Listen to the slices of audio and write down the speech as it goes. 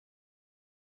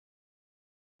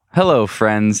Hello,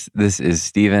 friends. This is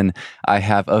Steven. I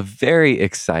have a very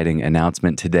exciting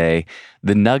announcement today.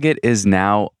 The Nugget is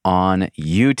now on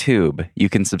YouTube. You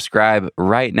can subscribe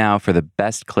right now for the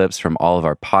best clips from all of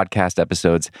our podcast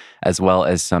episodes, as well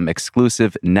as some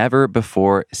exclusive,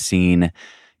 never-before-seen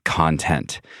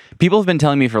content. People have been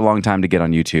telling me for a long time to get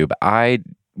on YouTube. I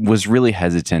was really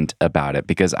hesitant about it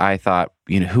because I thought,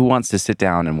 who wants to sit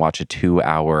down and watch a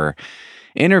 2-hour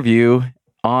interview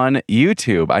on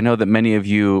YouTube? I know that many of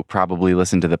you probably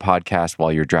listen to the podcast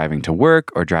while you're driving to work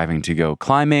or driving to go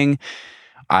climbing.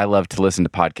 I love to listen to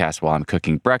podcasts while I'm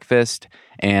cooking breakfast,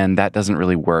 and that doesn't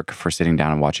really work for sitting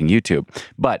down and watching YouTube.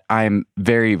 But I'm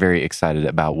very, very excited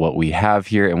about what we have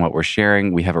here and what we're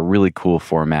sharing. We have a really cool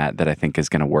format that I think is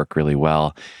going to work really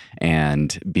well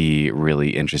and be really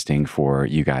interesting for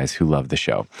you guys who love the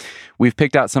show. We've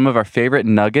picked out some of our favorite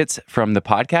nuggets from the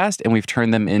podcast, and we've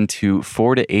turned them into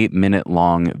 4 to 8 minute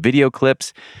long video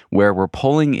clips where we're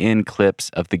pulling in clips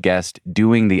of the guest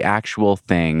doing the actual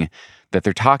thing that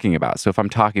they're talking about. So if I'm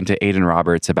talking to Aidan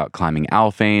Roberts about climbing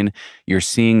Alphane, you're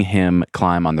seeing him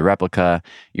climb on the replica.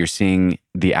 You're seeing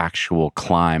the actual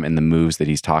climb and the moves that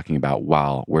he's talking about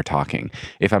while we're talking.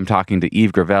 If I'm talking to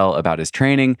Yves Gravel about his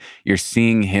training, you're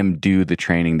seeing him do the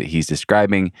training that he's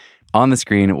describing on the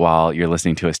screen while you're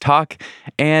listening to us talk,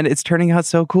 and it's turning out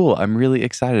so cool. I'm really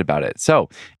excited about it. So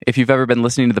if you've ever been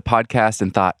listening to the podcast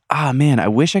and thought, man, I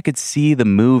wish I could see the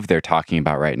move they're talking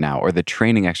about right now or the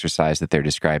training exercise that they're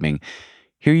describing,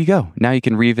 here you go. Now you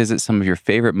can revisit some of your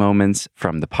favorite moments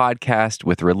from the podcast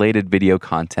with related video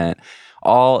content,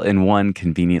 all in one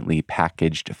conveniently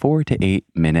packaged 4 to 8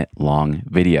 minute long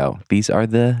video. These are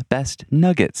the best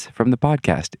nuggets from the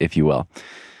podcast, if you will.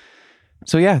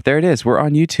 So yeah, there it is. We're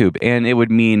on YouTube, and it would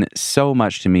mean so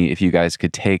much to me if you guys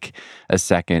could take a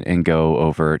second and go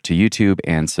over to YouTube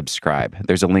and subscribe.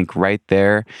 There's a link right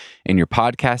there in your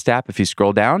podcast app. If you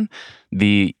scroll down,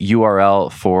 the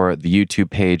URL for the YouTube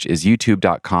page is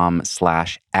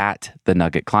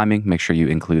youtube.com/@thenuggetclimbing. Make sure you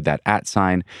include that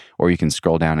 @sign, or you can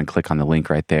scroll down and click on the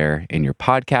link right there in your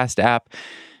podcast app.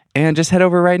 And just head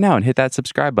over right now and hit that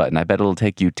subscribe button. I bet it'll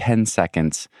take you 10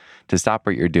 seconds to stop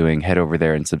what you're doing. Head over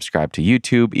there and subscribe to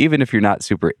YouTube. Even if you're not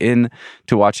super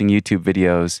into watching YouTube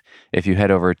videos, if you head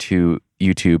over to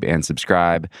YouTube and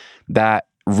subscribe, that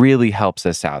really helps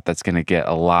us out. That's going to get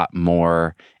a lot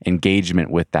more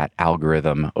engagement with that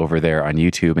algorithm over there on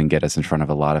YouTube and get us in front of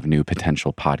a lot of new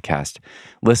potential podcast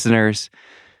listeners,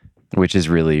 which is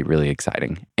really, really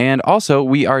exciting. And also,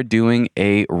 we are doing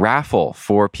a raffle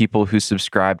for people who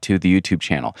subscribe to the YouTube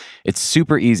channel. It's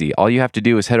super easy. All you have to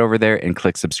do is head over there and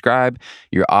click subscribe.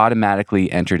 You're automatically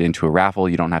entered into a raffle.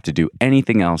 You don't have to do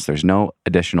anything else. There's no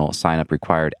additional sign up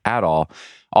required at all.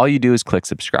 All you do is click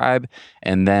subscribe,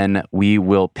 and then we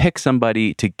will pick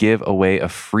somebody to give away a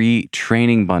free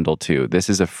training bundle to. This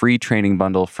is a free training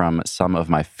bundle from some of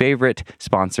my favorite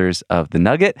sponsors of The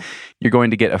Nugget. You're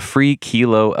going to get a free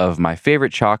kilo of my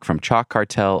favorite chalk from Chalk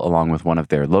Cartel, along with one of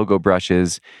their logo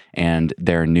brushes and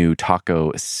their new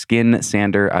Taco skin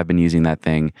sander. I've been using that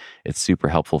thing. It's super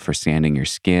helpful for sanding your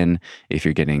skin if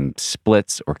you're getting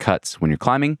splits or cuts when you're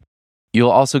climbing. You'll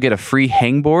also get a free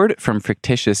hangboard from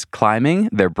Fictitious Climbing,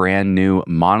 their brand new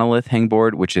monolith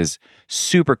hangboard, which is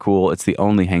super cool. It's the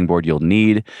only hangboard you'll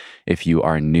need if you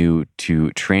are new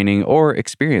to training or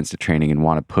experienced at training and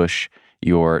want to push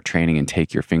your training and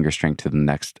take your finger strength to the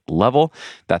next level.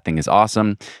 That thing is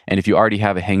awesome. And if you already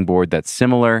have a hangboard that's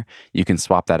similar, you can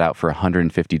swap that out for a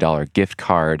 $150 gift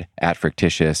card at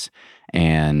Fictitious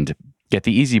and get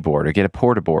the Easy Board or get a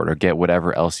Porta Board or get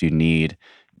whatever else you need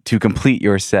to complete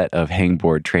your set of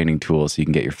hangboard training tools so you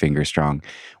can get your finger strong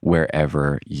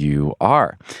wherever you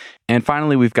are. And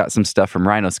finally, we've got some stuff from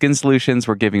Rhino Skin Solutions.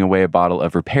 We're giving away a bottle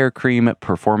of Repair Cream,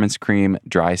 Performance Cream,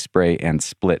 Dry Spray, and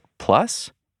Split Plus.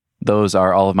 Those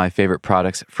are all of my favorite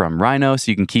products from Rhino,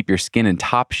 so you can keep your skin in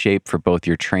top shape for both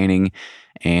your training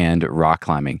and rock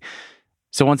climbing.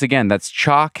 So once again, that's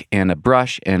chalk and a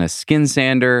brush and a skin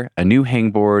sander, a new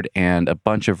hangboard, and a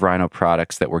bunch of Rhino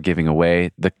products that we're giving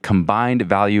away. The combined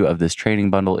value of this training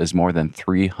bundle is more than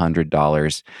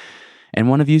 $300. And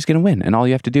one of you is going to win. And all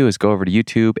you have to do is go over to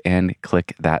YouTube and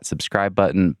click that subscribe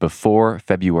button before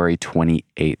February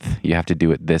 28th. You have to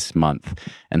do it this month,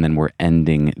 and then we're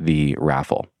ending the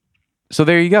raffle. So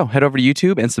there you go. Head over to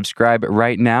YouTube and subscribe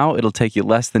right now. It'll take you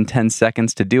less than 10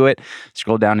 seconds to do it.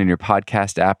 Scroll down in your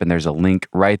podcast app, and there's a link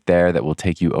right there that will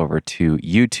take you over to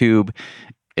YouTube.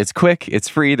 It's quick, it's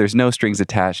free, there's no strings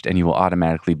attached, and you will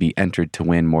automatically be entered to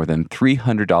win more than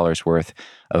 $300 worth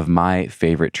of my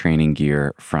favorite training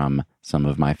gear from some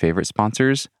of my favorite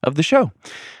sponsors of the show.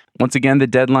 Once again, the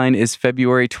deadline is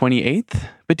February 28th,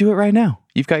 but do it right now.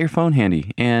 You've got your phone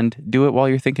handy, and do it while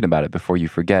you're thinking about it before you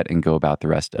forget and go about the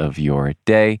rest of your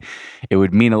day. It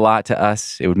would mean a lot to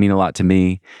us. It would mean a lot to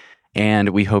me. And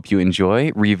we hope you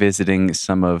enjoy revisiting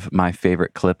some of my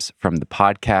favorite clips from the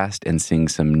podcast and seeing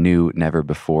some new, never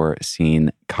before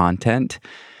seen content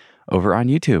over on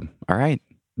YouTube. All right.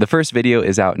 The first video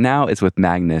is out now. It's with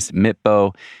Magnus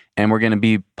Mitbo, and we're going to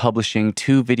be publishing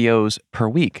 2 videos per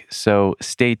week. So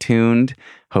stay tuned.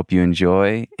 Hope you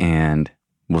enjoy, and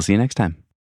we'll see you next time.